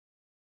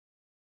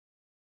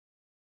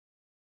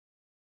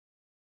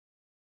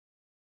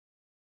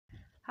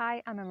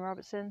Hi, I'm Emma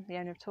Robertson, the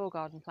owner of Tor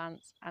Garden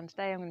Plants, and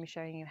today I'm going to be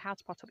showing you how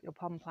to pot up your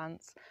pond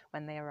plants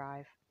when they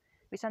arrive.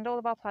 We send all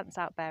of our plants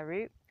out bare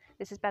root.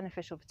 This is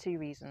beneficial for two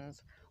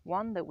reasons.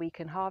 One, that we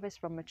can harvest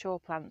from mature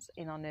plants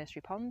in our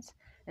nursery ponds,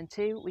 and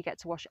two, we get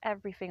to wash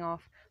everything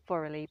off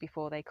thoroughly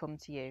before they come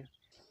to you.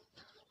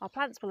 Our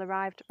plants will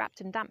arrive wrapped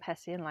in damp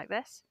hessian like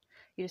this.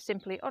 You just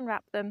simply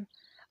unwrap them.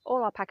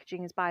 All our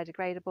packaging is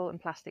biodegradable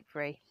and plastic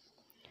free.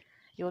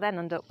 You'll then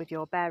end up with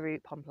your bare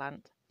root pond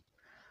plant.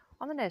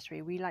 On the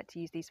nursery, we like to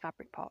use these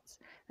fabric pots.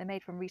 They're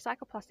made from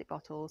recycled plastic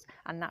bottles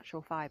and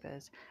natural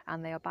fibres,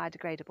 and they are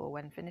biodegradable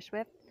when finished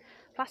with.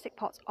 Plastic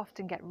pots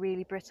often get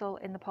really brittle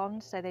in the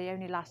pond, so they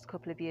only last a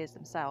couple of years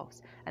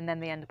themselves, and then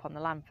they end up on the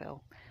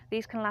landfill.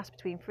 These can last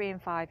between 3 and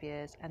 5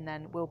 years, and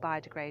then will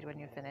biodegrade when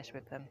you're finished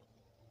with them,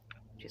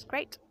 which is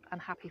great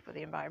and happy for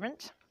the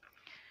environment.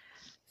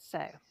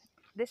 So,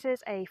 this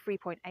is a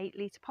 3.8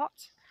 litre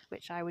pot,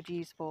 which I would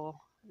use for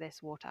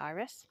this water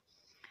iris.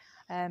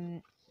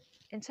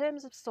 In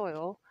terms of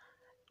soil,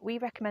 we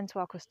recommend to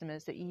our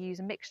customers that you use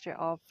a mixture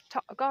of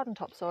garden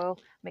topsoil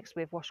mixed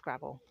with wash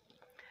gravel.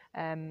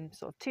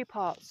 Sort of 2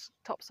 parts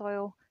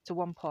topsoil to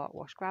 1 part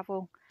wash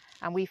gravel,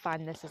 and we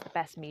find this is the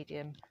best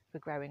medium for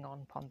growing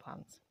on pond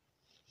plants.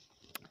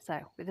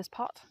 So with this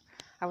pot,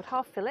 I would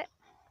half fill it.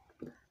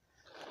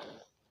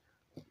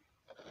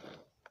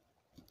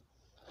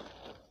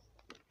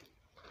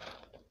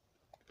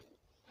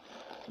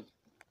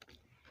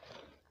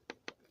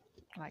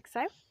 Like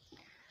so.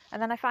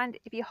 And then I find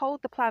if you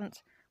hold the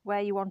plant where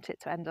you want it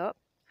to end up,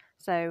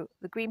 so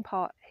the green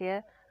part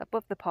here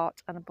above the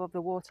pot and above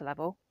the water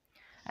level,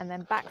 and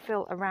then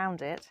backfill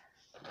around it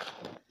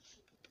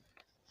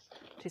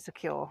to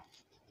secure,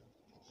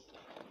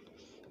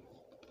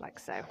 like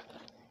so.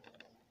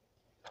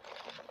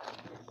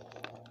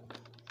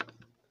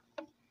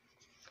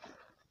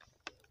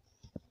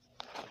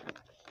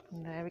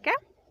 And there we go.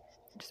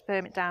 Just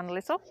firm it down a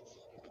little,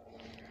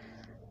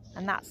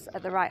 and that's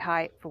at the right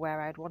height for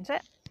where I'd want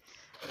it.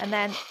 And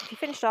then if you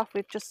finish off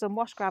with just some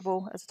wash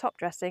gravel as a top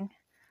dressing,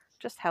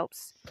 just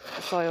helps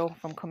the soil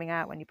from coming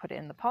out when you put it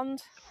in the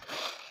pond,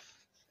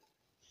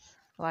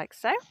 like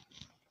so.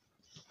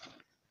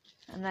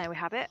 And there we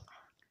have it.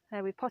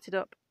 There we've potted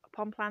up a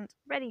pond plant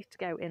ready to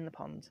go in the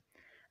pond.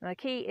 And the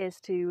key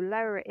is to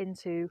lower it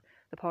into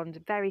the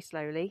pond very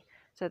slowly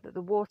so that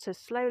the water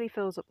slowly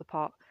fills up the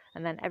pot,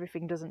 and then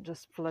everything doesn't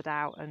just flood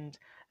out and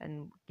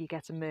you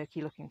get a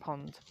murky looking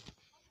pond.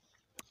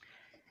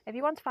 If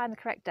you want to find the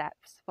correct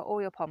depths for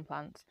all your pond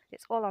plants,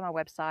 it's all on our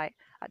website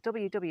at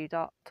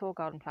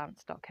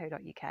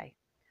www.torgardenplants.co.uk.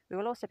 We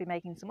will also be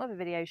making some other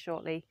videos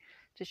shortly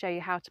to show you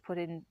how to put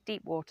in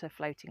deep water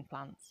floating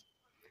plants.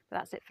 But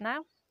that's it for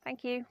now.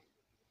 Thank you.